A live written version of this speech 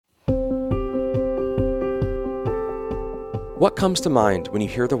What comes to mind when you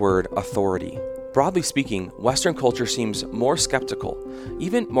hear the word authority? Broadly speaking, Western culture seems more skeptical,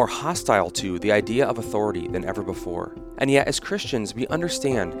 even more hostile to the idea of authority than ever before. And yet, as Christians, we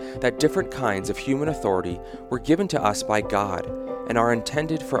understand that different kinds of human authority were given to us by God and are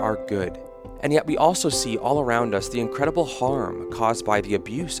intended for our good. And yet we also see all around us the incredible harm caused by the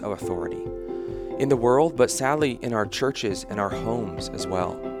abuse of authority in the world, but sadly in our churches and our homes as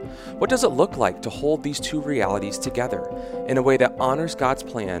well. What does it look like to hold these two realities together in a way that honors God's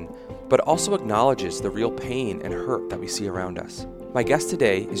plan, but also acknowledges the real pain and hurt that we see around us? My guest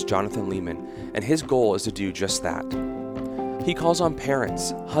today is Jonathan Leeman, and his goal is to do just that. He calls on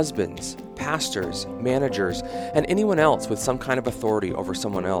parents, husbands, pastors, managers, and anyone else with some kind of authority over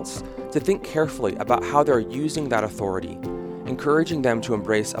someone else to think carefully about how they're using that authority, encouraging them to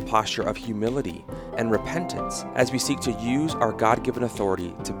embrace a posture of humility and repentance as we seek to use our God-given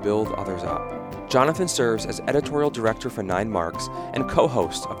authority to build others up. Jonathan serves as editorial director for 9 Marks and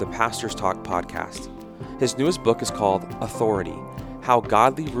co-host of the Pastor's Talk podcast. His newest book is called Authority: How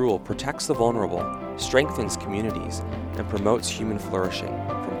Godly Rule Protects the Vulnerable, Strengthens Communities, and Promotes Human Flourishing,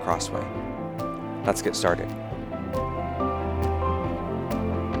 from Crossway. Let's get started.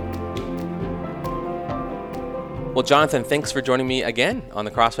 Well, Jonathan, thanks for joining me again on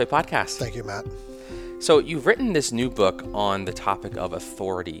the Crossway podcast. Thank you, Matt. So you've written this new book on the topic of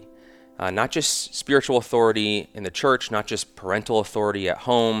authority, not just spiritual authority in the church, not just parental authority at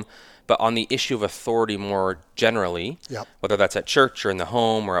home, but on the issue of authority more generally, whether that's at church or in the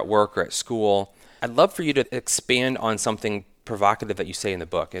home or at work or at school. I'd love for you to expand on something provocative that you say in the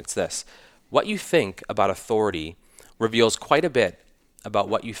book. It's this: what you think about authority reveals quite a bit about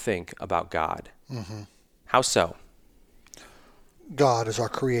what you think about God. Mm-hmm. How so? God, as our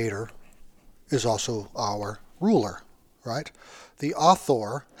creator, is also our ruler, right? The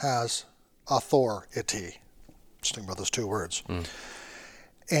author has authority. Just think about those two words.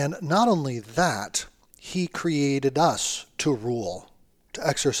 And not only that, he created us to rule, to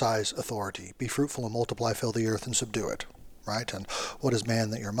exercise authority, be fruitful and multiply, fill the earth and subdue it, right? And what is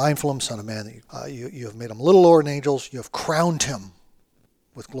man that you're mindful of him, son of man that you have made him little lower than angels, you have crowned him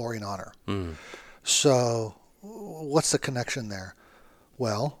with glory and honor. So what's the connection there?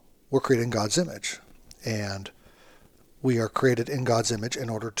 Well, we're created in God's image, and we are created in God's image in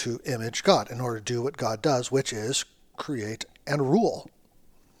order to image God, in order to do what God does, which is create and rule.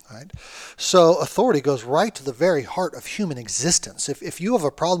 Right? So authority goes right to the very heart of human existence. If you have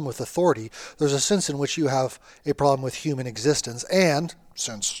a problem with authority, there's a sense in which you have a problem with human existence, and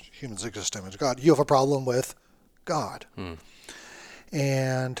since humans exist in God, you have a problem with God.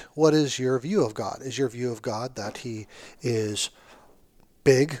 And what is your view of God? Is your view of God that he is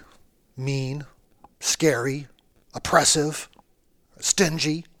big, mean, scary, oppressive,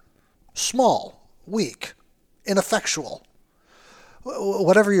 stingy, small, weak, ineffectual?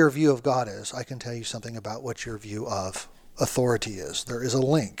 Whatever your view of God is, I can tell you something about what your view of authority is. There is a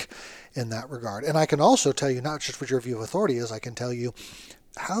link in that regard. And I can also tell you not just what your view of authority is, I can tell you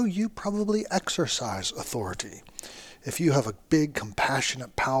how you probably exercise authority. If you have a big,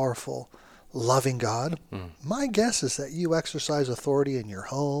 compassionate, powerful, loving God, my guess is that you exercise authority in your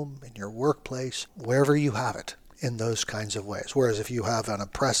home, in your workplace, wherever you have it, in those kinds of ways. Whereas if you have an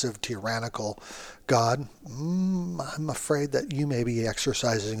oppressive, tyrannical God, I'm afraid that you may be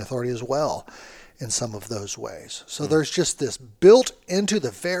exercising authority as well in some of those ways. So there's just this built into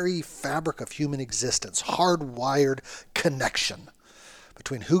the very fabric of human existence, hardwired connection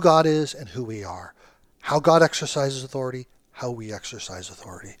between who God is and who we are. How God exercises authority, how we exercise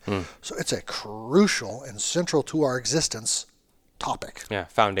authority. So it's a crucial and central to our existence topic. Yeah,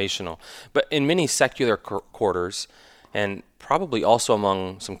 foundational. But in many secular quarters, and probably also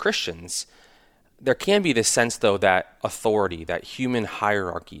among some Christians, there can be this sense, though, that authority, that human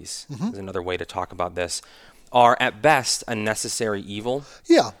hierarchies, is another way to talk about this, are at best a necessary evil.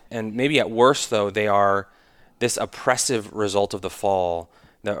 Yeah. And maybe at worst, though, they are this oppressive result of the fall,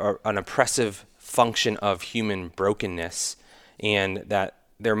 an oppressive function of human brokenness, and that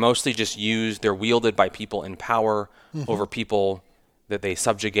they're mostly just used, they're wielded by people in power over people that they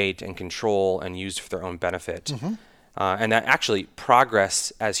subjugate and control and use for their own benefit. And that actually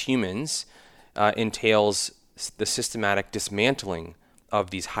progress as humans entails the systematic dismantling of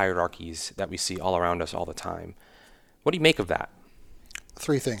these hierarchies that we see all around us all the time. What do you make of that?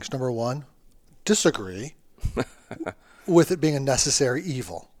 3 things. Number 1, disagree with it being a necessary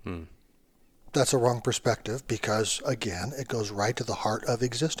evil. That's a wrong perspective because, again, it goes right to the heart of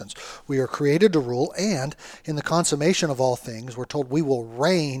existence. We are created to rule, and in the consummation of all things, we're told we will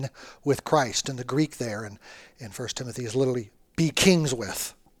reign with Christ. And the Greek there in 1 Timothy is literally be kings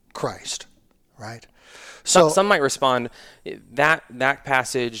with Christ. right? Some might respond that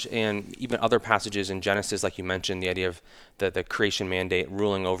passage and even other passages in Genesis, like you mentioned, the idea of the creation mandate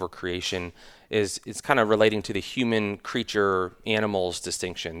ruling over creation is kind of relating to the human creature animals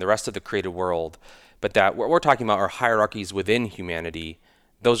distinction, the rest of the created world. But that what we're talking about are hierarchies within humanity.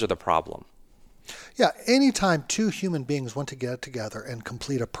 Those are the problem. Yeah, anytime two human beings want to get together and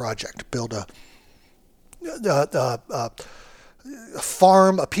complete a project, build a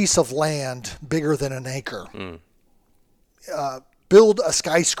farm, a piece of land bigger than an acre, build a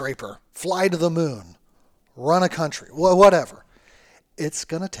skyscraper, fly to the moon, run a country, whatever. It's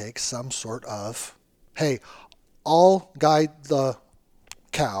going to take some sort of, hey, I'll guide the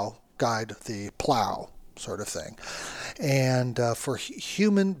cow, guide the plow sort of thing. And for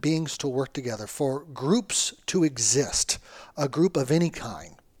human beings to work together, for groups to exist, a group of any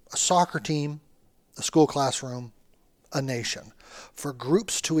kind, a soccer team, a school classroom, a nation, for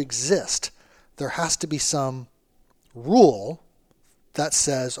groups to exist, there has to be some rule that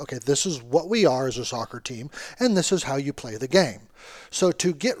says, okay, this is what we are as a soccer team, and this is how you play the game. So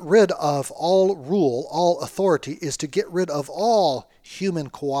to get rid of all rule, all authority, is to get rid of all human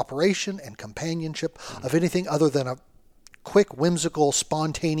cooperation and companionship of anything other than a quick, whimsical,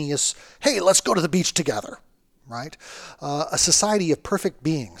 spontaneous, hey, let's go to the beach together, right? A society of perfect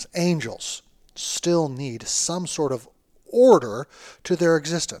beings, angels, still need some sort of order to their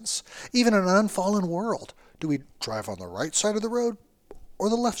existence. Even in an unfallen world, do we drive on the right side of the road or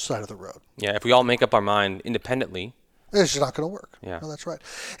the left side of the road? Yeah, if we all make up our mind independently, it's just not going to work. Yeah, no, that's right.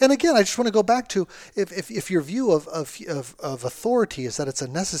 And again, I just want to go back to if your view of authority is that it's a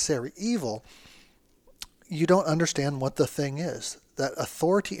necessary evil, you don't understand what the thing is. That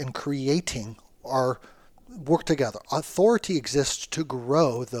authority and creating work together. Authority exists to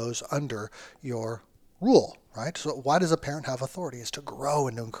grow those under your rule, right? So why does a parent have authority? It's to grow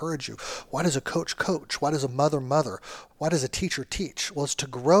and to encourage you. Why does a coach coach? Why does a mother mother? Why does a teacher teach? Well, it's to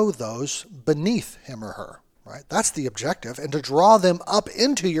grow those beneath him or her, right? That's the objective, and to draw them up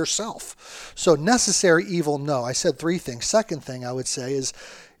into yourself. So necessary evil, no. I said three things. Second thing I would say is,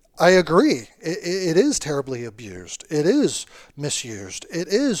 I agree. It is terribly abused. It is misused. It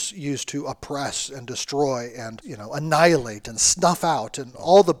is used to oppress and destroy and, annihilate and snuff out and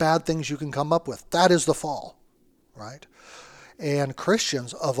all the bad things you can come up with. That is the fall, right? And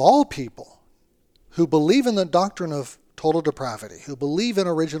Christians, of all people, who believe in the doctrine of total depravity, who believe in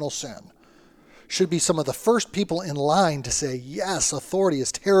original sin, should be some of the first people in line to say, yes, authority is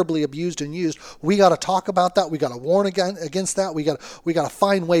terribly abused and used. We got to talk about that. We got to warn against that. We got to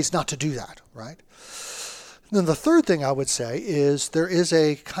find ways not to do that, right? Then the third thing I would say is there is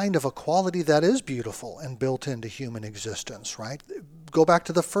a kind of equality that is beautiful and built into human existence, right? Go back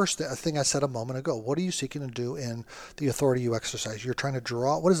to the first thing I said a moment ago. What are you seeking to do in the authority you exercise? You're trying to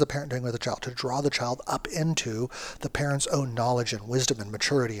draw, what is the parent doing with the child? To draw the child up into the parent's own knowledge and wisdom and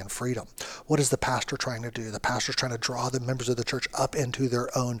maturity and freedom. What is the pastor trying to do? The pastor's trying to draw the members of the church up into their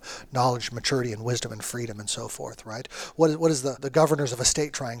own knowledge, maturity, and wisdom and freedom and so forth, right? What is the governors of a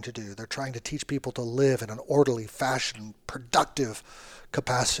state trying to do? They're trying to teach people to live in an orderly fashion, productive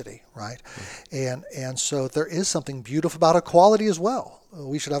capacity, right? And so there is something beautiful about equality as well.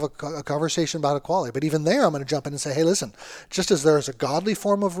 We should have a conversation about equality. But even there, I'm going to jump in and say, hey, listen, just as there is a godly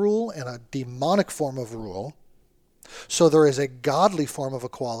form of rule and a demonic form of rule, so there is a godly form of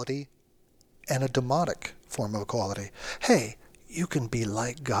equality and a demonic form of equality. Hey, you can be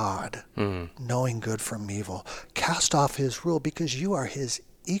like God, knowing good from evil. Cast off his rule because you are his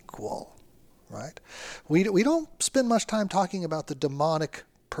equal. Right? We don't spend much time talking about the demonic,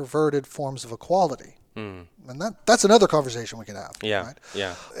 perverted forms of equality. And that's another conversation we can have. Yeah, right?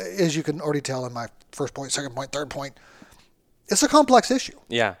 yeah. As you can already tell in my first point, second point, third point, it's a complex issue.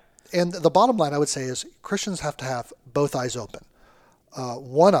 Yeah. And the bottom line I would say is Christians have to have both eyes open.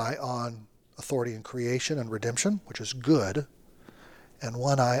 One eye on authority in creation and redemption, which is good, and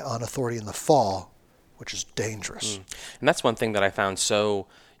one eye on authority in the fall, which is dangerous. And that's one thing that I found so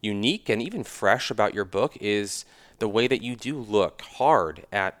unique and even fresh about your book is the way that you do look hard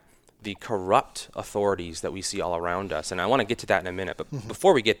at the corrupt authorities that we see all around us. And I want to get to that in a minute. But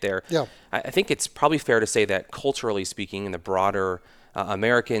before we get there, I think it's probably fair to say that culturally speaking, in the broader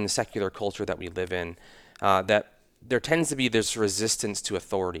American secular culture that we live in, that there tends to be this resistance to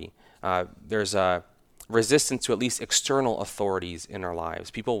authority. There's a resistance to at least external authorities in our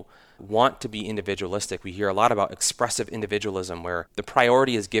lives. People want to be individualistic. We hear a lot about expressive individualism, where the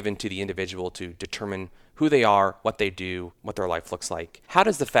priority is given to the individual to determine who they are, what they do, what their life looks like. How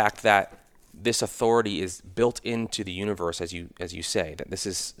does the fact that this authority is built into the universe, as you say, that this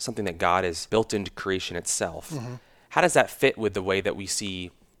is something that God has built into creation itself, how does that fit with the way that we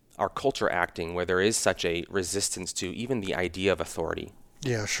see our culture acting where there is such a resistance to even the idea of authority?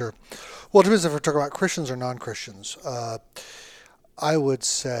 Yeah, sure. Well, it depends if we're talking about Christians or non-Christians. I would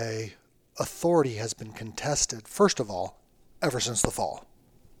say authority has been contested, first of all, ever since the fall.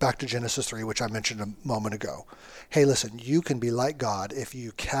 Back to Genesis 3, which I mentioned a moment ago. Hey, listen, you can be like God if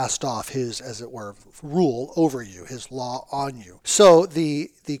you cast off his, as it were, rule over you, his law on you. So the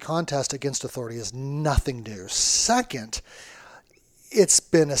contest against authority is nothing new. Second, it's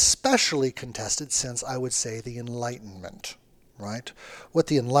been especially contested since, I would say, the Enlightenment. Right? What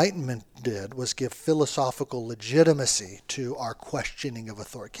the Enlightenment did was give philosophical legitimacy to our questioning of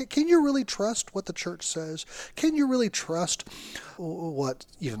authority. Can you really trust what the church says? Can you really trust what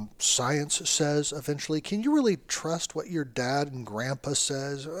even science says eventually? Can you really trust what your dad and grandpa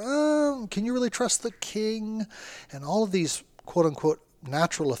says? Can you really trust the king? And all of these quote-unquote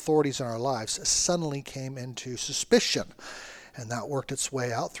natural authorities in our lives suddenly came into suspicion. And that worked its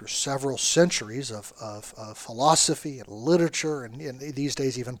way out through several centuries of philosophy and literature and these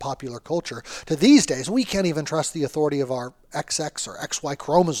days even popular culture. To these days, we can't even trust the authority of our XX or XY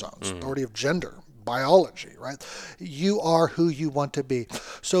chromosomes, authority of gender, biology, right? You are who you want to be.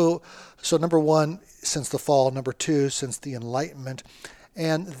 So number one, since the fall. Number two, since the Enlightenment.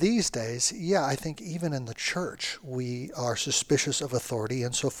 And these days, yeah, I think even in the church, we are suspicious of authority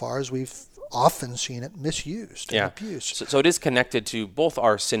insofar as we've often seen it misused and abused. So it is connected to both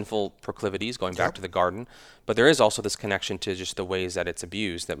our sinful proclivities, going back to the garden, but there is also this connection to just the ways that it's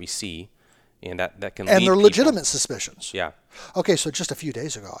abused that we see, and that can lead and they're people. Legitimate suspicions. Yeah. Okay, so just a few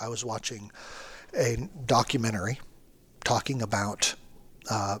days ago, I was watching a documentary talking about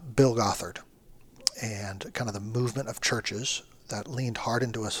Bill Gothard and kind of the movement of churches that leaned hard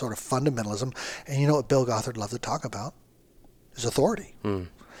into a sort of fundamentalism. And you know what Bill Gothard loved to talk about? Is authority.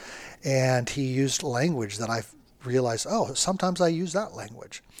 And he used language that I've realized, sometimes I use that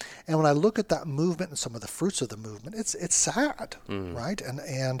language. And when I look at that movement and some of the fruits of the movement, it's sad, right?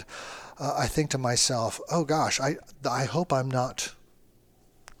 And I think to myself, oh gosh, I hope I'm not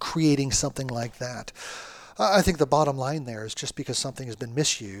creating something like that. I think the bottom line there is just because something has been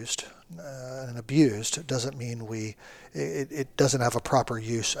misused and abused doesn't mean it doesn't have a proper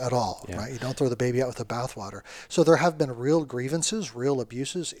use at all, right? You don't throw the baby out with the bathwater. So there have been real grievances, real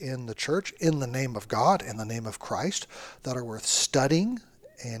abuses in the church, in the name of God, in the name of Christ, that are worth studying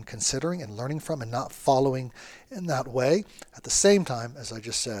and considering and learning from and not following in that way. At the same time, as I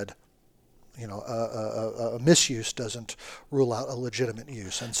just said, a misuse doesn't rule out a legitimate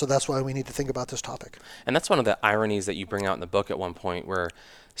use. And so that's why we need to think about this topic. And that's one of the ironies that you bring out in the book at one point, where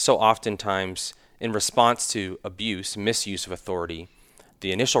so oftentimes in response to abuse, misuse of authority,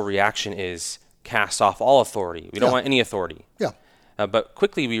 the initial reaction is cast off all authority. We don't want any authority. Yeah. But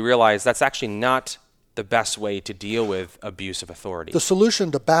quickly we realize that's actually not the best way to deal with abuse of authority. The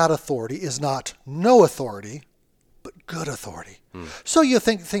solution to bad authority is not no authority, but good authority. So you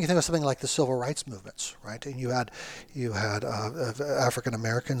think of something like the civil rights movements, right? And you had African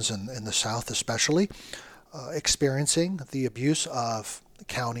Americans in the South especially experiencing the abuse of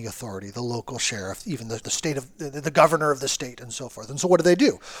county authority, the local sheriff, even the state of the governor of the state, and so forth. And so what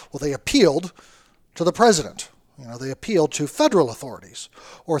do? Well, they appealed to the president. They appealed to federal authorities.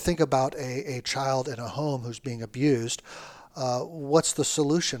 Or think about a child in a home who's being abused. What's the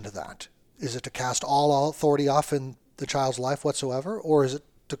solution to that? Is it to cast all authority off in the child's life whatsoever, or is it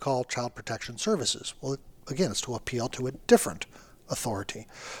to call child protection services? Well, again, it's to appeal to a different authority.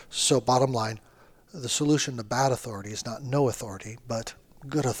 So bottom line, the solution to bad authority is not no authority, but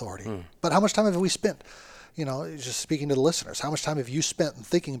good authority. But how much time have we spent, just speaking to the listeners, how much time have you spent in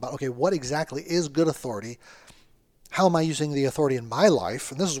thinking about, okay, what exactly is good authority? How am I using the authority in my life?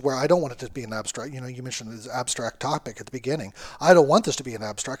 And this is where I don't want it to be an abstract. You mentioned this abstract topic at the beginning. I don't want this to be an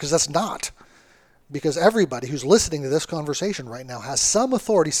abstract because that's not. Because everybody who's listening to this conversation right now has some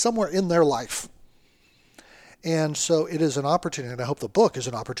authority somewhere in their life. And so it is an opportunity, and I hope the book is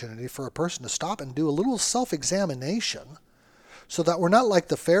an opportunity for a person to stop and do a little self-examination so that we're not like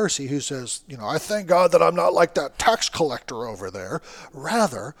the Pharisee who says, I thank God that I'm not like that tax collector over there.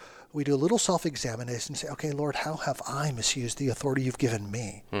 Rather, we do a little self-examination and say, okay, Lord, how have I misused the authority you've given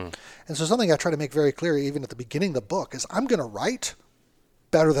me? And so something I try to make very clear even at the beginning of the book is I'm going to write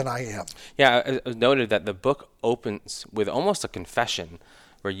better than I am. Yeah, I noted that the book opens with almost a confession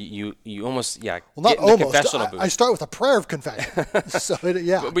where you almost, well, not almost. I start with a prayer of confession.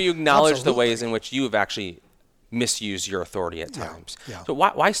 But you acknowledge the ways in which you have actually misused your authority at times. Yeah. So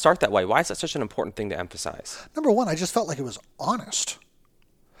why start that way? Why is that such an important thing to emphasize? Number one, I just felt like it was honest.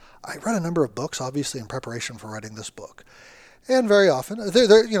 I read a number of books, obviously, in preparation for writing this book. And very often,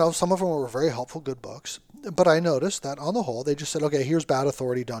 some of them were very helpful, good books. But I noticed that on the whole, they just said, okay, here's bad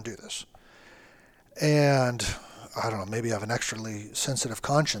authority, don't do this. And I don't know, maybe I have an extremely sensitive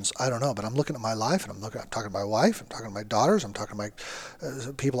conscience. I don't know, but I'm looking at my life, and I'm talking to my wife, I'm talking to my daughters, I'm talking to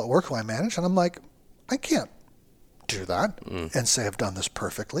my people at work who I manage, and I'm like, I can't do that and say I've done this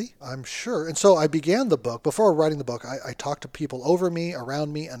perfectly, I'm sure. And so I began the book. Before writing the book, I talked to people over me,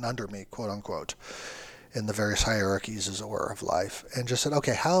 around me, and under me, quote unquote, in the various hierarchies, as it were, of life, and just said,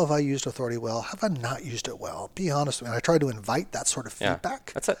 okay, how have I used authority well? Have I not used it well? Be honest with me. And I tried to invite that sort of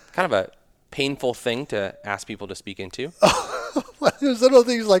feedback. That's a kind of a painful thing to ask people to speak into. There's little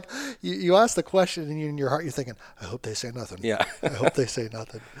things like you ask the question, and in your heart you're thinking, I hope they say nothing. Yeah. I hope they say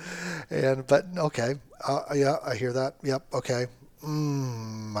nothing. But okay, yeah, I hear that. Yep, okay.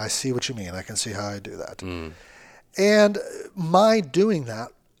 I see what you mean. I can see how I do that. And my doing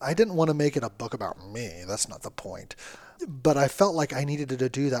that, I didn't want to make it a book about me. That's not the point. But I felt like I needed to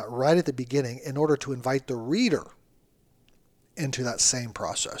do that right at the beginning in order to invite the reader into that same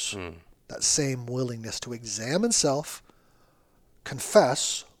process, that same willingness to examine self,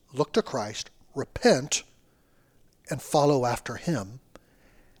 confess, look to Christ, repent, and follow after him,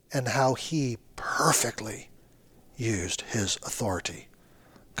 and how he perfectly used his authority.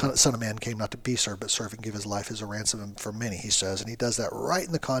 Son of Man came not to be served, but serve and give his life as a ransom for many, he says. And he does that right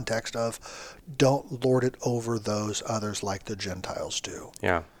in the context of don't lord it over those others like the Gentiles do.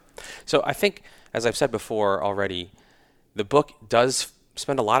 Yeah. So I think, as I've said before already, the book does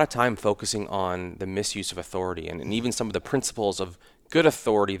spend a lot of time focusing on the misuse of authority, and even some of the principles of good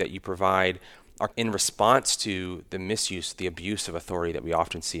authority that you provide are in response to the misuse, the abuse of authority that we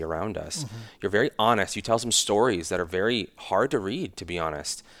often see around us. You're very honest. You tell some stories that are very hard to read, to be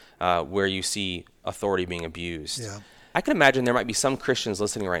honest, where you see authority being abused. Yeah. I can imagine there might be some Christians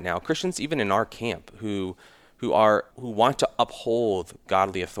listening right now, Christians even in our camp, who want to uphold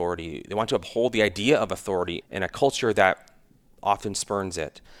godly authority. They want to uphold the idea of authority in a culture that often spurns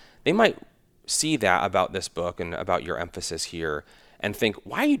it. They might see that about this book and about your emphasis here and think,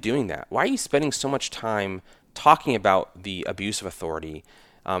 why are you doing that? Why are you spending so much time talking about the abuse of authority?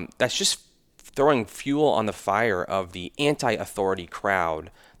 That's just throwing fuel on the fire of the anti-authority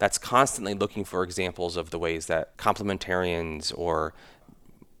crowd that's constantly looking for examples of the ways that complementarians or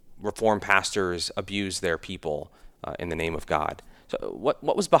Reformed pastors abuse their people in the name of God. So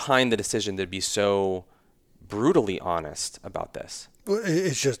what was behind the decision to be so brutally honest about this?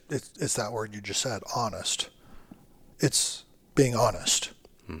 It's that word you just said, honest. It's being honest.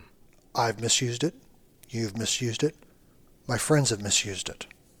 I've misused it. You've misused it. My friends have misused it.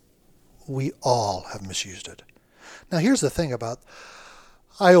 We all have misused it. Now, here's the thing about,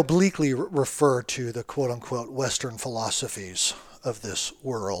 I obliquely refer to the quote-unquote Western philosophies of this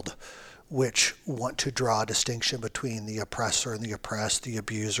world, which want to draw a distinction between the oppressor and the oppressed, the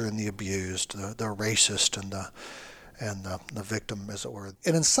abuser and the abused, the racist and the victim, as it were.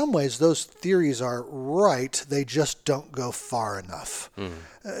 And in some ways, those theories are right. They just don't go far enough.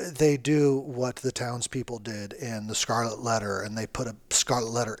 They do what the townspeople did in the Scarlet Letter, and they put a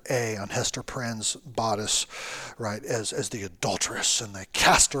Scarlet Letter A on Hester Prynne's bodice, right, as the adulteress, and they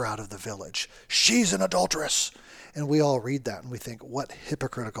cast her out of the village. She's an adulteress. And we all read that and we think, what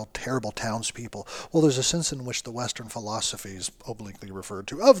hypocritical, terrible townspeople. Well, there's a sense in which the Western philosophies, obliquely referred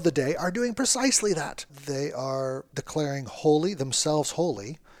to, of the day are doing precisely that. They are declaring holy, themselves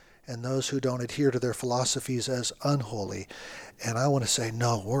holy, and those who don't adhere to their philosophies as unholy. And I want to say,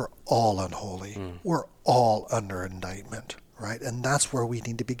 no, we're all unholy. We're all under indictment, right? And that's where we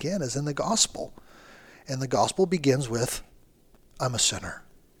need to begin, is in the gospel. And the gospel begins with, I'm a sinner.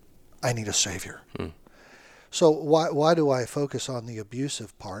 I need a Savior. So why do I focus on the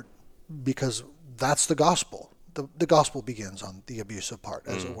abusive part? Because that's the gospel. The gospel begins on the abusive part,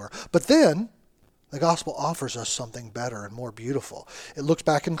 as it were. But then the gospel offers us something better and more beautiful. It looks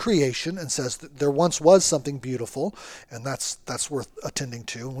back in creation and says that there once was something beautiful, and that's worth attending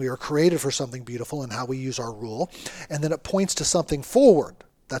to. And we are created for something beautiful and how we use our rule. And then it points to something forward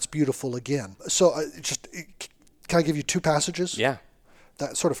that's beautiful again. So can I give you two passages? Yeah.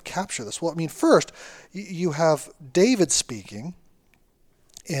 That sort of capture this? Well, I mean, first, you have David speaking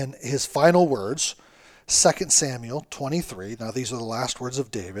in his final words, 2 Samuel 23. Now, these are the last words of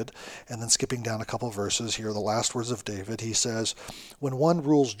David. And then skipping down a couple verses here, the last words of David, he says, when one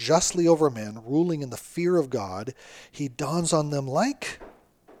rules justly over men, ruling in the fear of God, he dawns on them like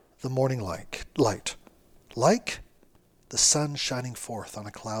the morning light, like the sun shining forth on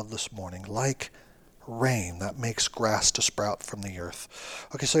a cloudless morning, like rain that makes grass to sprout from the earth.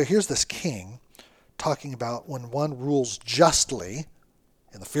 Okay, so here's this king talking about when one rules justly,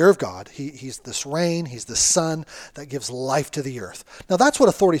 In the fear of God, he's this rain, he's the sun that gives life to the earth. Now that's what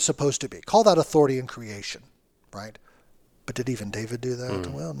authority is supposed to be. Call that authority in creation, right? But did even David do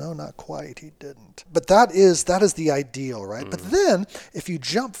that? Well, no, not quite. He didn't. But that is the ideal, right? But then if you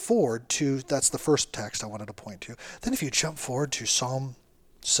jump forward to, that's the first text I wanted to point to. Then if you jump forward to Psalm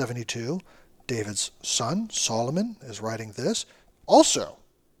 72, David's son, Solomon, is writing this, also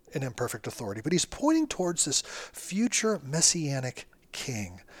in imperfect authority. But he's pointing towards this future messianic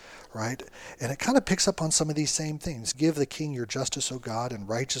king, right? And it kind of picks up on some of these same things. Give the king your justice, O God, and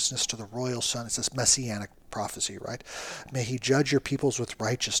righteousness to the royal son. It's this messianic prophecy, right? May he judge your peoples with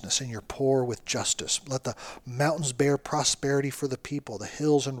righteousness and your poor with justice. Let the mountains bear prosperity for the people, the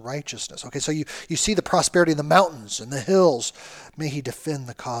hills in righteousness. Okay, so you see the prosperity in the mountains and the hills. May he defend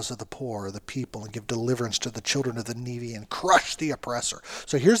the cause of the poor, the people, and give deliverance to the children of the needy and crush the oppressor.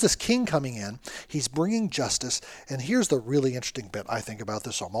 So here's this king coming in. He's bringing justice. And here's the really interesting bit, I think, about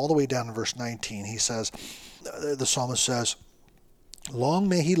this psalm. All the way down in verse 19, he says, the psalmist says, long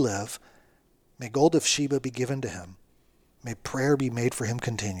may he live. May gold of Sheba be given to him. May prayer be made for him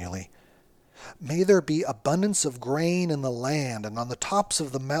continually. May there be abundance of grain in the land, and on the tops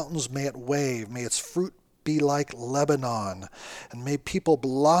of the mountains may it wave. May its fruit be like Lebanon, and may people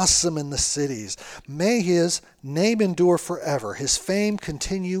blossom in the cities. May his name endure forever, his fame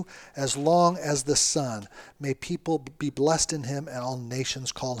continue as long as the sun. May people be blessed in him, and all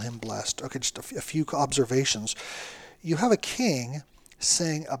nations call him blessed. Okay, just a few observations. You have a king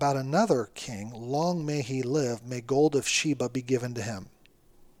saying about another king, long may he live, may gold of Sheba be given to him.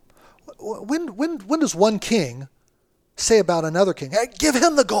 When does one king say about another king, hey, give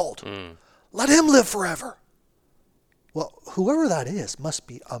him the gold, let him live forever? Well, whoever that is must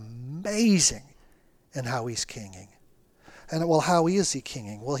be amazing in how he's kinging. And well, how is he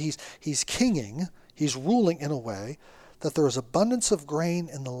kinging? Well, he's kinging, he's ruling in a way that there is abundance of grain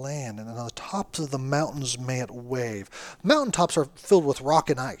in the land, and on the tops of the mountains may it wave. Mountaintops are filled with rock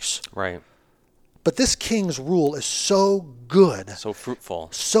and ice. Right. But this king's rule is so good. So fruitful.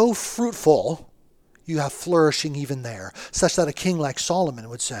 So fruitful, you have flourishing even there, such that a king like Solomon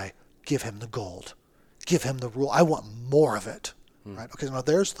would say, give him the gold. Give him the rule. I want more of it. Right? Okay, now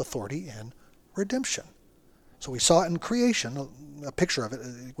there's the authority in redemption. So we saw it in creation, a picture of it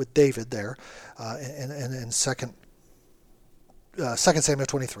with David there in 2 Samuel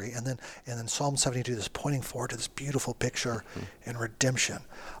 23, and then Psalm 72 is pointing forward to this beautiful picture in redemption.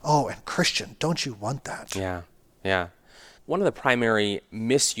 Oh, and Christian, don't you want that? Yeah. One of the primary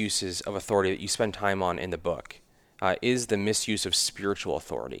misuses of authority that you spend time on in the book is the misuse of spiritual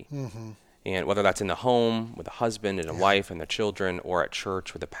authority. And whether that's in the home, with a husband and a wife and the children, or at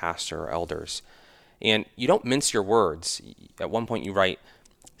church with a pastor or elders. And you don't mince your words. At one point you write,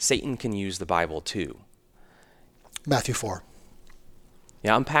 Satan can use the Bible too. Matthew 4.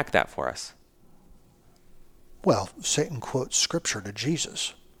 Yeah, unpack that for us. Well, Satan quotes Scripture to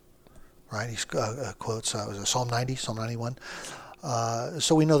Jesus, right? He quotes Psalm 90, Psalm 91.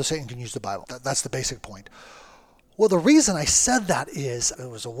 So we know that Satan can use the Bible. That's the basic point. Well, the reason I said that is it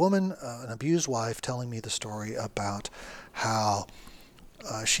was a woman, an abused wife, telling me the story about how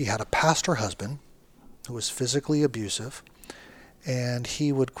she had a pastor husband who was physically abusive, and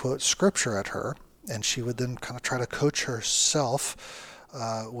he would quote Scripture at her, and she would then kind of try to coach herself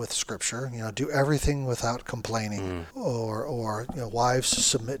with Scripture, do everything without complaining, or wives,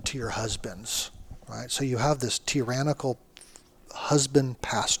 submit to your husbands, right? So you have this tyrannical husband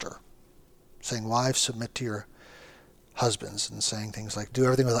pastor saying, wives, submit to your husbands, and saying things like, do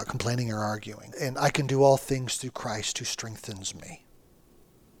everything without complaining or arguing, and I can do all things through Christ who strengthens me.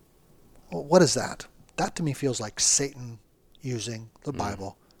 Well, what is that? That to me feels like Satan using the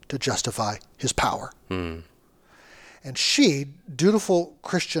Bible to justify his power. And she, dutiful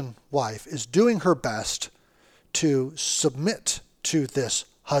Christian wife, is doing her best to submit to this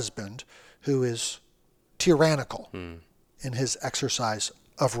husband who is tyrannical in his exercise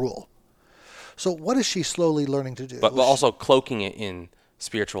of rule. So what is she slowly learning to do? But also cloaking it in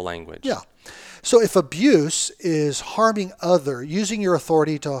spiritual language. Yeah. So if abuse is harming using your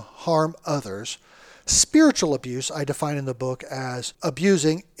authority to harm others, spiritual abuse I define in the book as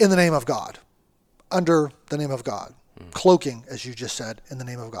abusing in the name of God, under the name of God. Cloaking, as you just said, in the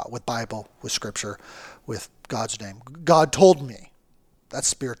name of God, with Bible, with Scripture, with God's name. God told me. That's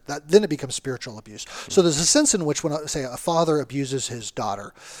spirit. Then it becomes spiritual abuse. So there's a sense in which when I say a father abuses his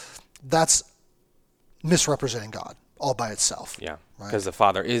daughter, that's misrepresenting God all by itself. Yeah, right? Because the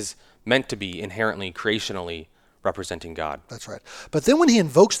father is meant to be inherently, creationally representing God. That's right. But then when he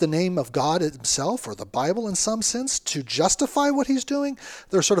invokes the name of God himself or the Bible in some sense to justify what he's doing,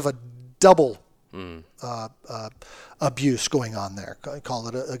 there's sort of a double abuse going on there. Call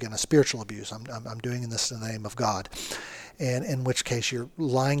it, again, a spiritual abuse. I'm doing this in the name of God. And in which case you're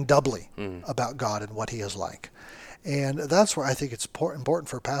lying doubly about God and what he is like. And that's where I think it's important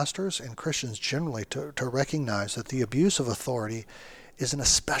for pastors and Christians generally to recognize that the abuse of authority is an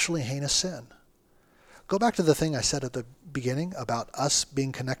especially heinous sin. Go back to the thing I said at the beginning about us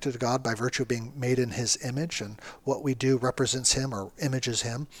being connected to God by virtue of being made in his image, and what we do represents him or images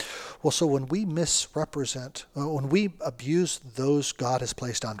him. Well, so when we when we abuse those God has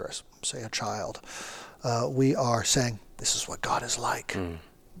placed under us, say a child, we are saying, this is what God is like.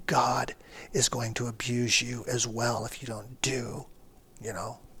 God is going to abuse you as well if you don't do,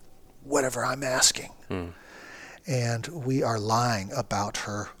 whatever I'm asking. And we are lying about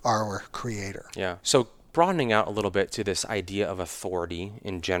our Creator. Yeah. So broadening out a little bit to this idea of authority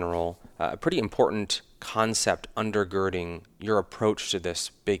in general, a pretty important concept undergirding your approach to this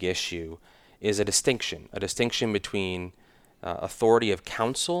big issue is a distinction between authority of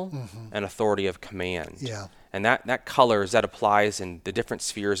counsel and authority of command. Yeah. And that applies in the different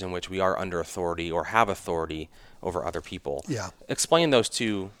spheres in which we are under authority or have authority over other people. Yeah. Explain those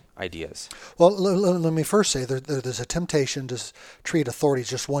two ideas. Well, let me first say there's a temptation to treat authority as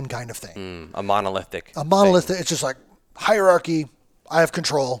just one kind of thing. A monolithic thing. It's just like hierarchy. I have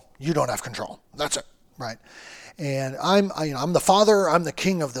control. You don't have control. That's it, right? And I'm the father. I'm the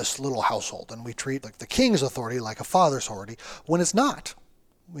king of this little household, and we treat like the king's authority like a father's authority when it's not.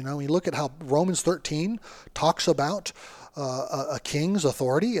 We look at how Romans 13 talks about a king's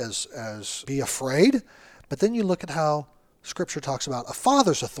authority as be afraid, but then you look at how Scripture talks about a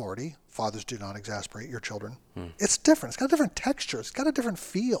father's authority. Fathers, do not exasperate your children. It's different. It's got a different texture. It's got a different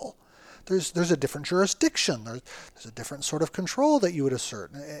feel. There's a different jurisdiction. There's a different sort of control that you would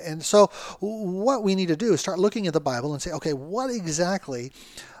assert. And so what we need to do is start looking at the Bible and say, okay, what exactly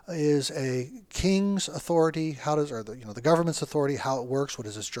is a king's authority? How does, or the government's authority, how it works? What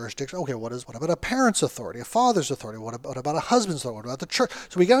is its jurisdiction? Okay, what about a parent's authority, a father's authority? What about a husband's authority? What about the church?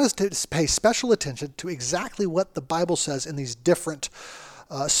 So we got to pay special attention to exactly what the Bible says in these different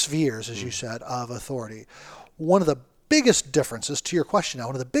spheres, as you said, of authority. One of the biggest differences, to your question now,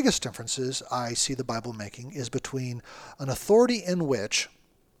 one of the biggest differences I see the Bible making is between an authority in which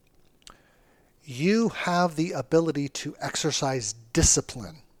you have the ability to exercise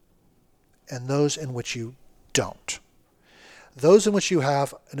discipline and those in which you don't. Those in which you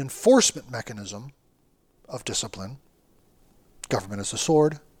have an enforcement mechanism of discipline. Government has the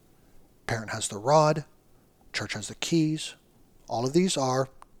sword, parent has the rod, church has the keys. All of these are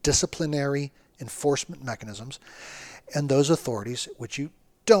disciplinary enforcement mechanisms, and those authorities which you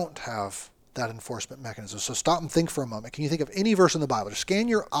don't have that enforcement mechanism. So stop and think for a moment. Can you think of any verse in the Bible? Just scan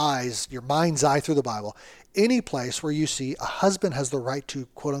your eyes, your mind's eye through the Bible. Any place where you see a husband has the right to,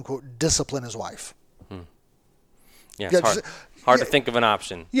 quote unquote, discipline his wife. Yeah, it's hard to think of an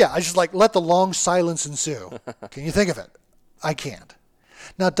option. Yeah, I just let the long silence ensue. Can you think of it? I can't.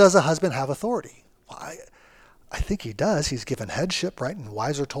 Now, does a husband have authority? Well, I think he does. He's given headship, right? And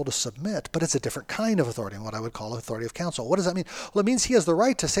wives are told to submit, but it's a different kind of authority, what I would call authority of counsel. What does that mean? Well, it means he has the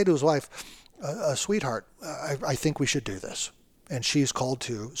right to say to his wife, sweetheart, I think we should do this. And she's called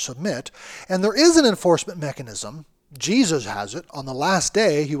to submit. And there is an enforcement mechanism. Jesus has it. On the last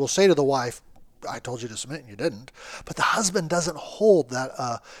day, he will say to the wife, I told you to submit and you didn't. But the husband doesn't hold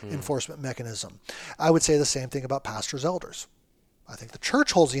that enforcement mechanism. I would say the same thing about pastors, elders. I think the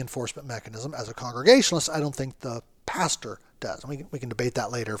church holds the enforcement mechanism. As a Congregationalist, I don't think the pastor does. And we can debate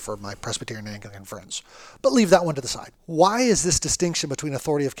that later for my Presbyterian and Anglican friends. But leave that one to the side. Why is this distinction between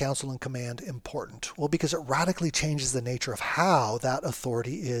authority of counsel and command important? Well, because it radically changes the nature of how that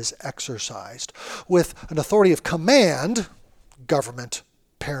authority is exercised. With an authority of command, government,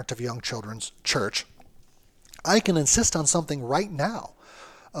 parent of young children's, church, I can insist on something right now.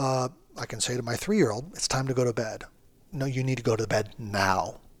 I can say to my 3-year-old, it's time to go to bed. No, you need to go to bed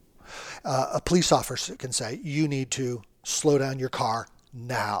now. A police officer can say, you need to slow down your car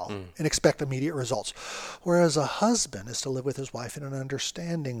now and expect immediate results. Whereas a husband is to live with his wife in an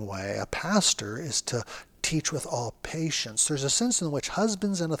understanding way. A pastor is to teach with all patience. There's a sense in which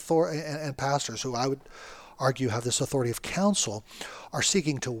husbands and pastors, who I would argue have this authority of counsel, are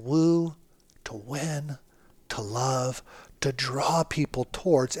seeking to woo, to win, to love, to draw people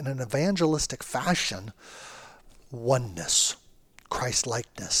towards, in an evangelistic fashion, oneness,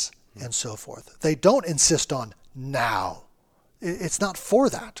 Christ-likeness, and so forth. They don't insist on now. It's not for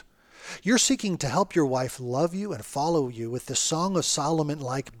that. You're seeking to help your wife love you and follow you with the Song of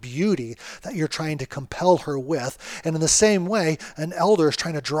Solomon-like beauty that you're trying to compel her with. And in the same way, an elder is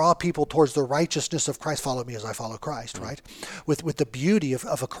trying to draw people towards the righteousness of Christ. Follow me as I follow Christ, right? With the beauty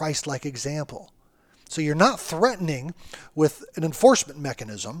of a Christ-like example. So you're not threatening with an enforcement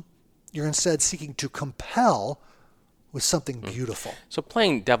mechanism. You're instead seeking to compel with something beautiful. So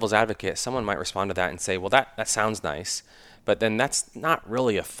playing devil's advocate, someone might respond to that and say, well, that sounds nice, but then that's not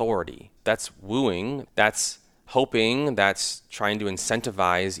really authority. That's wooing, that's hoping, that's trying to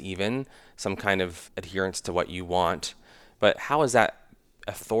incentivize even some kind of adherence to what you want. But how is that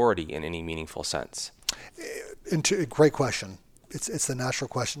authority in any meaningful sense? Great question. It's the natural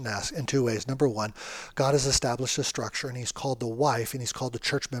question to ask in two ways. Number one, God has established a structure, and he's called the wife and he's called the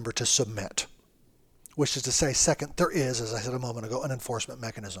church member to submit. Which is to say, second, there is, as I said a moment ago, an enforcement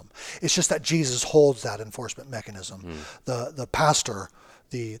mechanism. It's just that Jesus holds that enforcement mechanism. The pastor,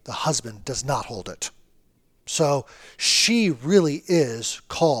 the husband, does not hold it. So she really is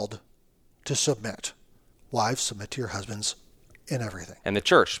called to submit. Wives, submit to your husbands in everything. And the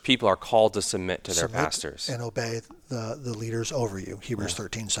church, people are called to submit to their pastors. And obey the leaders over you, Hebrews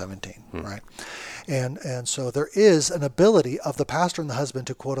 13:17, right? And so there is an ability of the pastor and the husband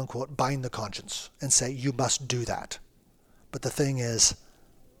to, quote unquote, bind the conscience and say, you must do that. But the thing is,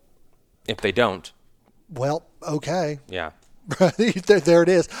 if they don't, well, okay. Yeah. There it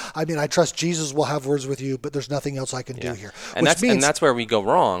is. I mean, I trust Jesus will have words with you, but there's nothing else I can do here. And that's where we go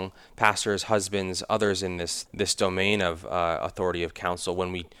wrong, pastors, husbands, others in this domain of authority of counsel,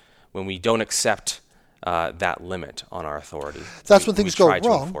 when we don't accept that limit on our authority. That's when things go wrong.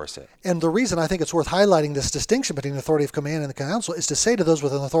 wrong. To enforce it. And the reason I think it's worth highlighting this distinction between authority of command and the counsel is to say to those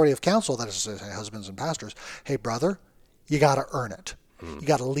with an authority of counsel, that is to say husbands and pastors, hey, brother, you got to earn it. You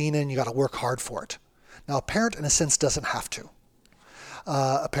got to lean in. You got to work hard for it. Now, a parent, in a sense, doesn't have to.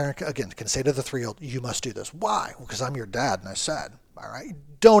 A parent, again, can say to the 3-year-old, you must do this. Why? Well, because I'm your dad, and I said, all right?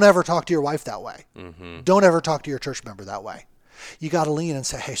 Don't ever talk to your wife that way. Don't ever talk to your church member that way. You got to lean and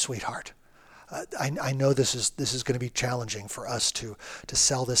say, hey, sweetheart, I know this is going to be challenging for us to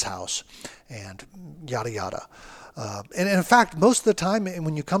sell this house, and yada, yada. And in fact, most of the time,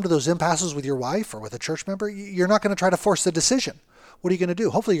 when you come to those impasses with your wife or with a church member, you're not going to try to force the decision. What are you going to do?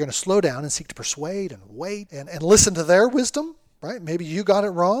 Hopefully you're going to slow down and seek to persuade and wait and listen to their wisdom, right? Maybe you got it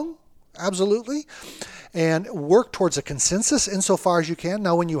wrong. Absolutely. And work towards a consensus insofar as you can.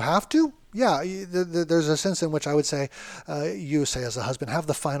 Now, when you have to, yeah, there's a sense in which I would say, you say as a husband, have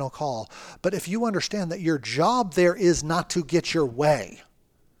the final call. But if you understand that your job there is not to get your way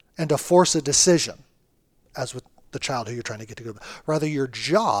and to force a decision, as with the child who you're trying to get to go. Rather, your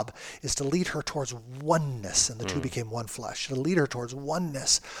job is to lead her towards oneness, and the two became one flesh. To lead her towards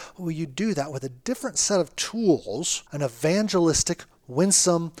oneness. Well, you do that with a different set of tools, an evangelistic,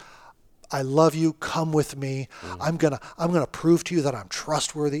 winsome, I love you, come with me. I'm gonna prove to you that I'm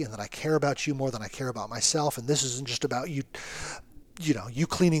trustworthy and that I care about you more than I care about myself. And this isn't just about you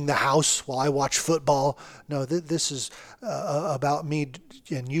cleaning the house while I watch football. No, this is about me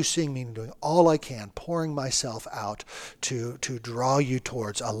and you seeing me doing all I can, pouring myself out to draw you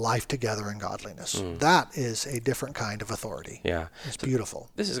towards a life together in godliness. That is a different kind of authority. Yeah. It's beautiful.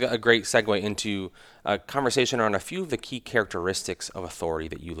 This is a great segue into a conversation around a few of the key characteristics of authority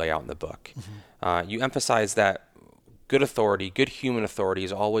that you lay out in the book. You emphasize that good authority, good human authority,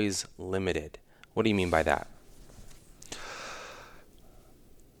 is always limited. What do you mean by that?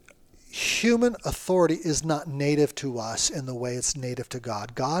 Human authority is not native to us in the way it's native to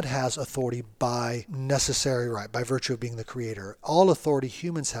God. God has authority by necessary right, by virtue of being the creator. All authority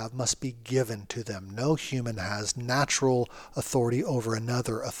humans have must be given to them. No human has natural authority over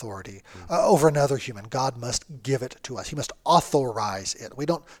another authority, over another human. God must give it to us. He must authorize it. We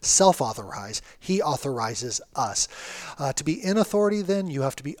don't self-authorize. He authorizes us. To be in authority, then, you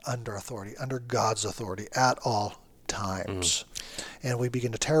have to be under authority, under God's authority at all times. And we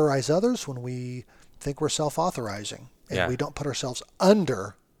begin to terrorize others when we think we're self-authorizing and we don't put ourselves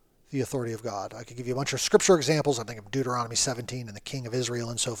under the authority of God. I could give you a bunch of scripture examples. I think of Deuteronomy 17 and the king of Israel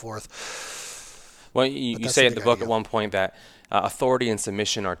and so forth. Well, you say in the book at one point that authority and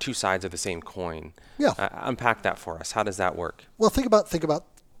submission are two sides of the same coin. Yeah. Unpack that for us. How does that work? Well, think about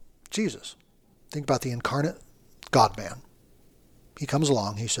Jesus. Think about the incarnate God-man. He comes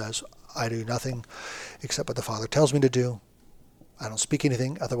along. He says, I do nothing except what the Father tells me to do. I don't speak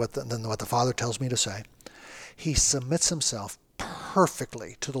anything other than what the Father tells me to say. He submits himself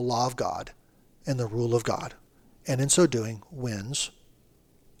perfectly to the law of God and the rule of God, and in so doing wins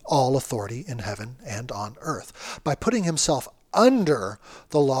all authority in heaven and on earth. By putting himself under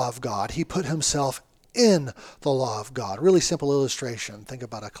the law of God, he put himself in the law of God. Really simple illustration. Think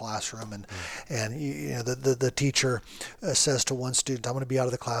about a classroom, and the teacher says to one student, "I'm going to be out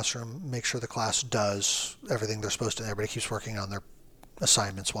of the classroom. Make sure the class does everything they're supposed to. Everybody keeps working on their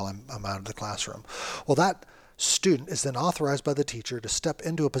assignments while I'm out of the classroom." Well, that student is then authorized by the teacher to step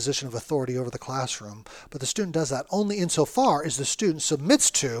into a position of authority over the classroom, but the student does that only insofar as the student submits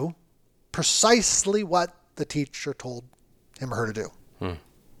to precisely what the teacher told him or her to do.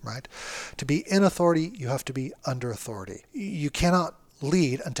 Right? To be in authority, you have to be under authority. You cannot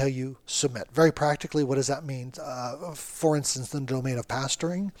lead until you submit. Very practically, what does that mean? For instance, in the domain of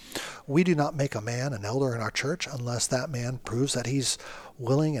pastoring, we do not make a man an elder in our church unless that man proves that he's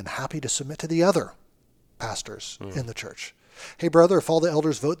willing and happy to submit to the other pastors in the church. Hey, brother, if all the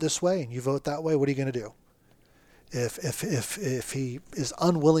elders vote this way and you vote that way, what are you going to do? If he is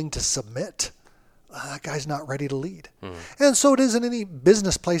unwilling to submit, that guy's not ready to lead. And so it is in any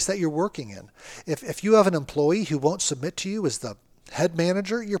business place that you're working in. If you have an employee who won't submit to you as the head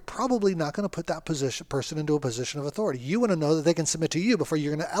manager, you're probably not going to put that person into a position of authority. You want to know that they can submit to you before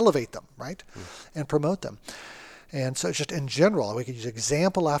you're going to elevate them, right? And promote them. And so just in general, we could use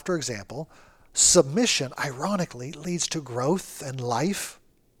example after example. Submission, ironically, leads to growth and life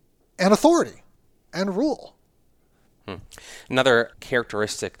and authority and rule. Another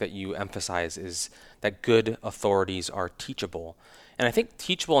characteristic that you emphasize is that good authorities are teachable. And I think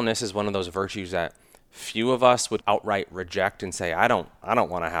teachableness is one of those virtues that few of us would outright reject and say, I don't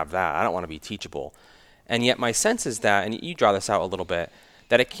want to have that. I don't want to be teachable. And yet my sense is that, and you draw this out a little bit,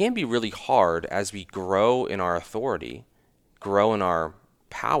 that it can be really hard as we grow in our authority, grow in our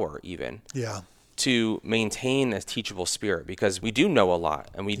power even, to maintain a teachable spirit, because we do know a lot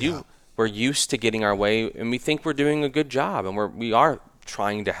and we're used to getting our way and we think we're doing a good job and we are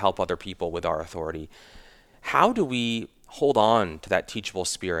trying to help other people with our authority. How do we hold on to that teachable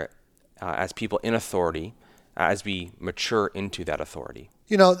spirit as people in authority as we mature into that authority?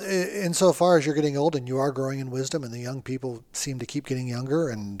 You know, insofar as you're getting old and you are growing in wisdom and the young people seem to keep getting younger,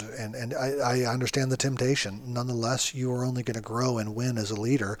 and I understand the temptation. Nonetheless, you are only going to grow and win as a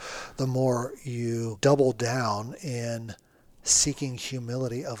leader the more you double down in seeking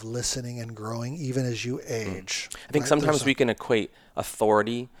humility of listening and growing even as you age. I think sometimes we can equate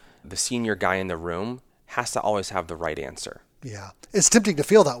authority, the senior guy in the room has to always have the right answer. Yeah. It's tempting to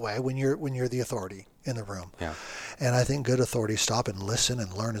feel that way when you're the authority in the room. Yeah. And I think good authorities stop and listen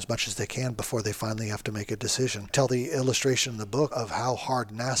and learn as much as they can before they finally have to make a decision. Tell the illustration in the book of how hard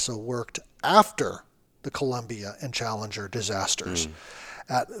NASA worked after the Columbia and Challenger disasters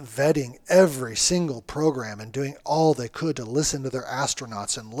at vetting every single program and doing all they could to listen to their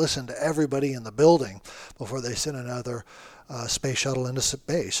astronauts and listen to everybody in the building before they sent another space shuttle into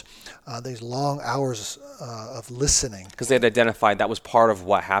space. These long hours of listening. Because they had identified that was part of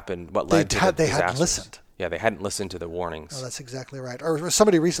what happened, what led to the They disasters. hadn't listened. Yeah, they hadn't listened to the warnings. Oh, that's exactly right. Or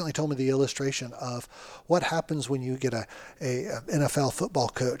somebody recently told me the illustration of what happens when you get a NFL football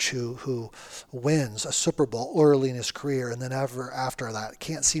coach who wins a Super Bowl early in his career and then after that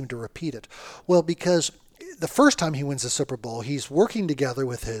can't seem to repeat it. Well, because the first time he wins the Super Bowl, he's working together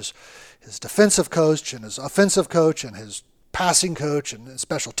with his defensive coach and his offensive coach and his passing coach and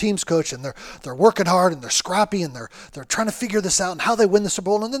special teams coach, and they're working hard and they're scrappy and they're trying to figure this out and how they win the Super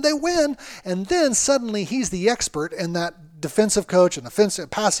Bowl, and then they win, and then suddenly he's the expert, and that defensive coach and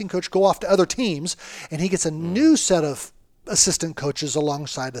offensive passing coach go off to other teams, and he gets a new set of assistant coaches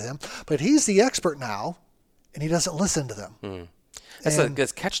alongside of him, but he's the expert now, and he doesn't listen to them.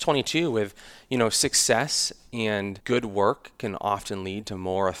 That's catch-22 with, success and good work can often lead to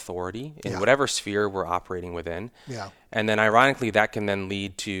more authority in whatever sphere we're operating within. Yeah. And then ironically, that can then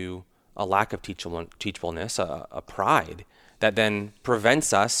lead to a lack of teachableness, a pride that then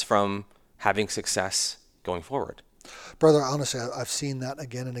prevents us from having success going forward. Brother, honestly, I've seen that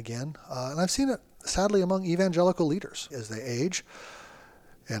again and again. And I've seen it, sadly, among evangelical leaders as they age.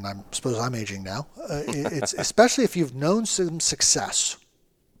 And I suppose I'm aging now. It's especially if you've known some success,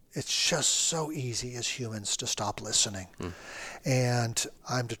 it's just so easy as humans to stop listening. And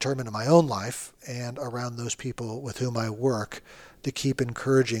I'm determined in my own life and around those people with whom I work to keep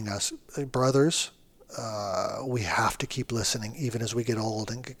encouraging us. Brothers, we have to keep listening even as we get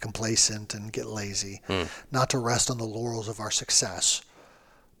old and get complacent and get lazy. Not to rest on the laurels of our success,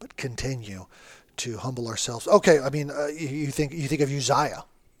 but continue to humble ourselves. Okay, I mean, you think of Uzziah.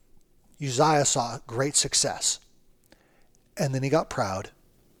 Uzziah saw great success, and then he got proud,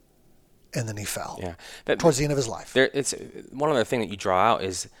 and then he fell towards the end of his life. It's one other thing that you draw out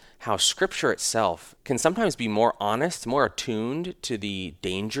is how Scripture itself can sometimes be more honest, more attuned to the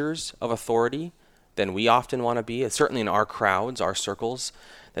dangers of authority than we often want to be. It's certainly in our crowds, our circles,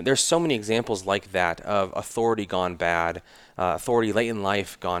 that there's so many examples like that of authority gone bad, authority late in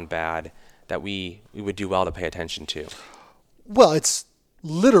life gone bad, that we would do well to pay attention to. Well, it's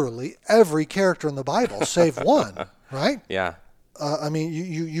literally every character in the Bible, save one, right? Yeah.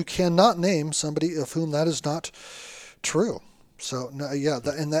 You cannot name somebody of whom that is not true. So, no, yeah,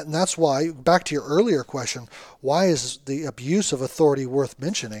 and that's why, back to your earlier question, why is the abuse of authority worth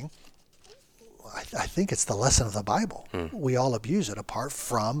mentioning? I think it's the lesson of the Bible. We all abuse it apart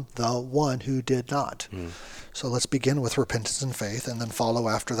from the one who did not. So let's begin with repentance and faith and then follow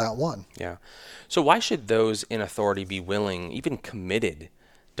after that one. Yeah. So why should those in authority be willing, even committed,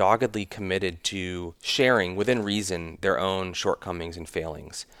 doggedly committed to sharing within reason their own shortcomings and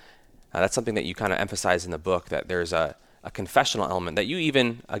failings? That's something that you kind of emphasize in the book, that there's a confessional element that you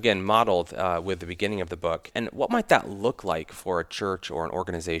even, again, modeled with the beginning of the book. And what might that look like for a church or an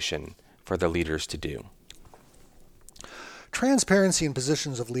organization for the leaders to do? Transparency in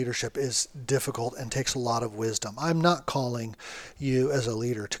positions of leadership is difficult and takes a lot of wisdom. I'm not calling you as a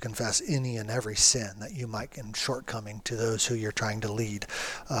leader to confess any and every sin that you might in shortcoming to those who you're trying to lead.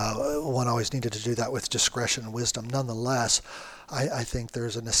 One always needed to do that with discretion and wisdom. Nonetheless, I think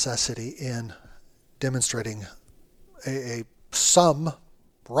there's a necessity in demonstrating some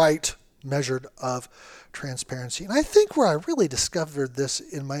right measured of transparency. And I think where I really discovered this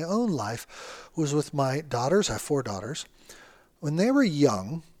in my own life was with my daughters. I have 4 daughters. When they were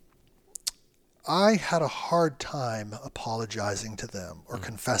young, I had a hard time apologizing to them or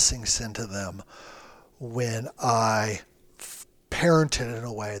confessing sin to them when I parented in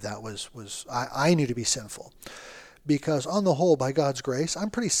a way that I knew to be sinful. Because on the whole, by God's grace,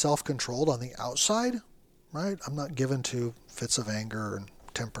 I'm pretty self-controlled on the outside, right? I'm not given to fits of anger and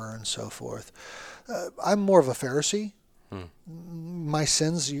temper and so forth. I'm more of a Pharisee. My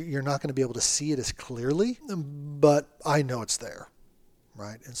sins, you're not going to be able to see it as clearly, but I know it's there,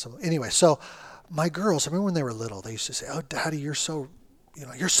 right? And so anyway, so my girls, I remember when they were little, they used to say, "Oh, Daddy, you're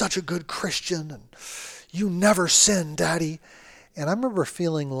such a good Christian, and you never sin, Daddy." And I remember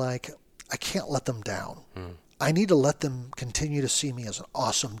feeling like I can't let them down. I need to let them continue to see me as an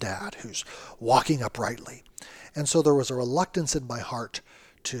awesome dad who's walking uprightly. And so there was a reluctance in my heart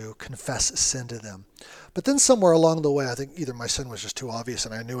to confess sin to them. But then somewhere along the way, I think either my sin was just too obvious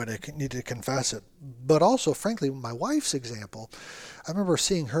and I knew it, I needed to confess it. But also, frankly, my wife's example, I remember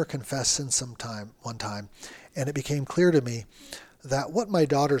seeing her confess sin one time, and it became clear to me that what my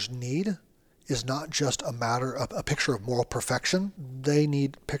daughters need is not just a picture of moral perfection. They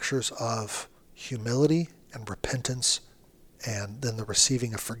need pictures of humility and repentance and then the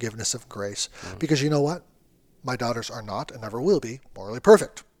receiving of forgiveness of grace. Because you know what? My daughters are not and never will be morally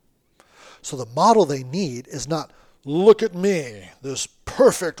perfect. So the model they need is not, "Look at me, this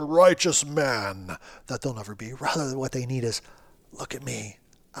perfect righteous man," that they'll never be. Rather, what they need is, "Look at me,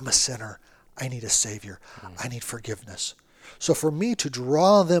 I'm a sinner. I need a Savior. I need forgiveness." So for me to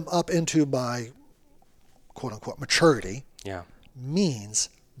draw them up into my quote-unquote maturity means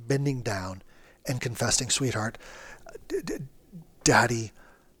bending down and confessing, "Sweetheart, Daddy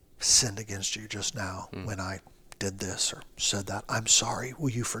sinned against you just now when I did this or said that. I'm sorry. Will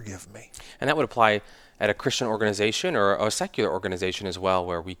you forgive me?" And that would apply at a Christian organization or a secular organization as well,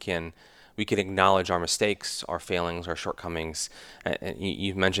 where we can acknowledge our mistakes, our failings, our shortcomings. And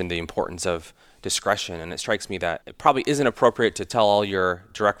you mentioned the importance of discretion, and it strikes me that it probably isn't appropriate to tell all your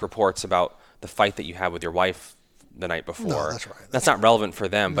direct reports about the fight that you had with your wife the night before. No, that's right. That's not relevant for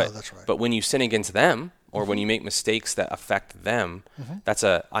them. No, that's right. But when you sin against them, or when you make mistakes that affect them, that's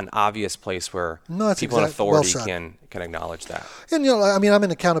an obvious place where people in authority can acknowledge that. And I'm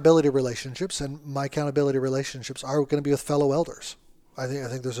in accountability relationships, and my accountability relationships are going to be with fellow elders. I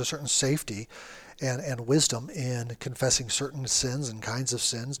think there's a certain safety and wisdom in confessing certain sins and kinds of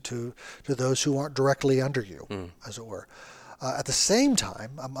sins to those who aren't directly under you, as it were. At the same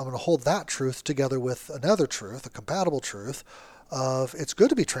time, I'm going to hold that truth together with another truth, a compatible truth, of it's good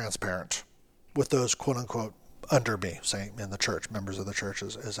to be transparent with those quote-unquote under me, say in the church, members of the church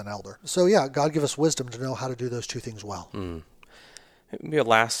as an elder. So yeah, God give us wisdom to know how to do those two things well. Maybe a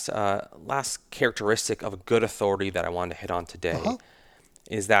last characteristic of a good authority that I wanted to hit on today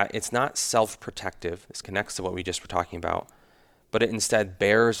is that it's not self-protective. This connects to what we just were talking about, but it instead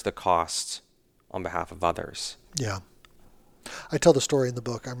bears the cost on behalf of others. Yeah. I tell the story in the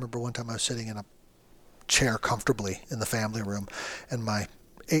book. I remember one time I was sitting in a chair comfortably in the family room, and my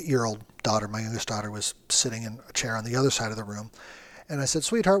 8-year-old daughter, my youngest daughter, was sitting in a chair on the other side of the room. And I said,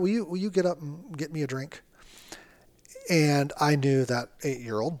 "Sweetheart, will you get up and get me a drink?" And I knew that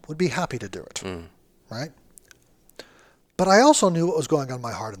 8-year-old would be happy to do it, right? But I also knew what was going on in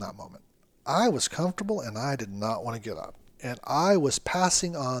my heart in that moment. I was comfortable and I did not want to get up. And I was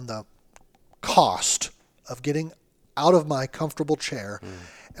passing on the cost of getting out of my comfortable chair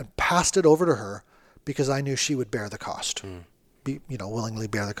and passed it over to her because I knew she would bear the cost. Willingly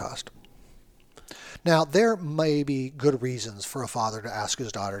bear the cost. Now, there may be good reasons for a father to ask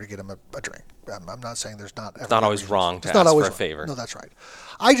his daughter to get him a drink. I'm not saying there's not ever. It's not always reasons. wrong to It's not ask always for a favor. No, that's right.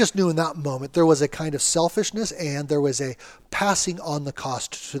 I just knew in that moment there was a kind of selfishness and there was a passing on the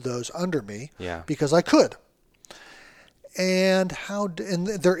cost to those under me because I could. And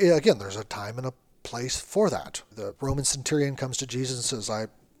there's a time and a place for that. The Roman centurion comes to Jesus and says,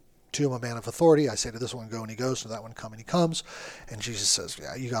 to him, a man of authority, I say to this one, go, and he goes, to that one, come, and he comes. And Jesus says,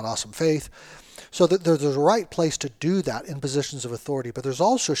 yeah, you got awesome faith. So there's a right place to do that in positions of authority, but there's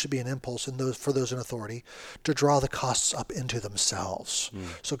also should be an impulse for those in authority to draw the costs up into themselves.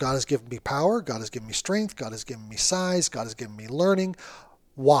 So God has given me power, God has given me strength, God has given me size, God has given me learning.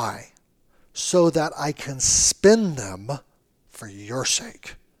 Why? So that I can spend them for your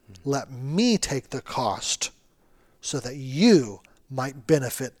sake. Let me take the cost so that you might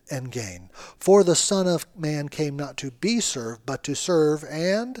benefit and gain. For the Son of Man came not to be served, but to serve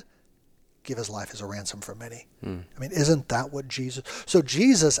and give his life as a ransom for many. I mean, isn't that what Jesus... So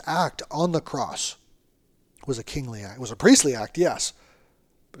Jesus' act on the cross was a kingly act. It was a priestly act, yes,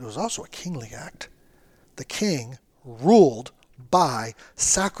 but it was also a kingly act. The king ruled by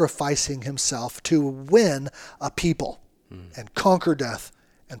sacrificing himself to win a people and conquer death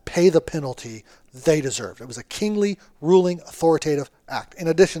and pay the penalty they deserved. It was a kingly, ruling, authoritative act, in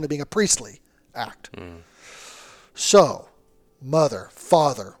addition to being a priestly act. So, mother,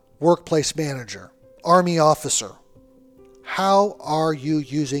 father, workplace manager, army officer, how are you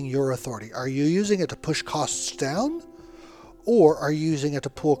using your authority? Are you using it to push costs down? Or are you using it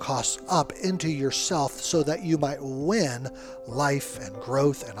to pull costs up into yourself so that you might win life and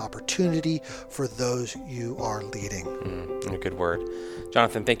growth and opportunity for those you are leading? A good word.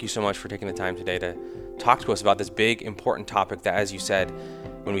 Jonathan, thank you so much for taking the time today to talk to us about this big, important topic that, as you said,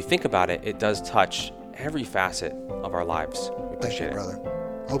 when we think about it, it does touch every facet of our lives. We appreciate it. Thank you,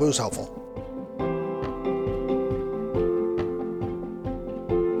 brother. Hope it was helpful.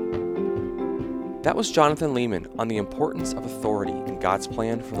 That was Jonathan Leeman on the importance of authority in God's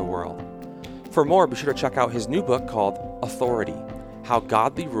plan for the world. For more, be sure to check out his new book called Authority: How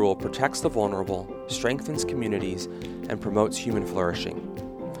Godly Rule Protects the Vulnerable, Strengthens Communities, and Promotes Human Flourishing.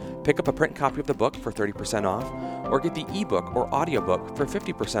 Pick up a print copy of the book for 30% off, or get the ebook or audiobook for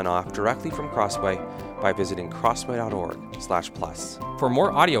 50% off directly from Crossway by visiting crossway.org/plus. For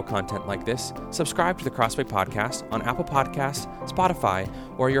more audio content like this, subscribe to the Crossway Podcast on Apple Podcasts, Spotify,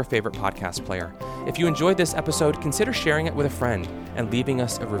 or your favorite podcast player. If you enjoyed this episode, consider sharing it with a friend and leaving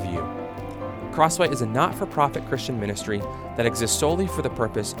us a review. Crossway is a not-for-profit Christian ministry that exists solely for the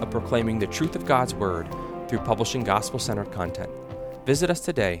purpose of proclaiming the truth of God's Word through publishing gospel-centered content. Visit us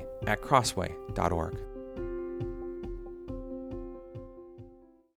today at crossway.org.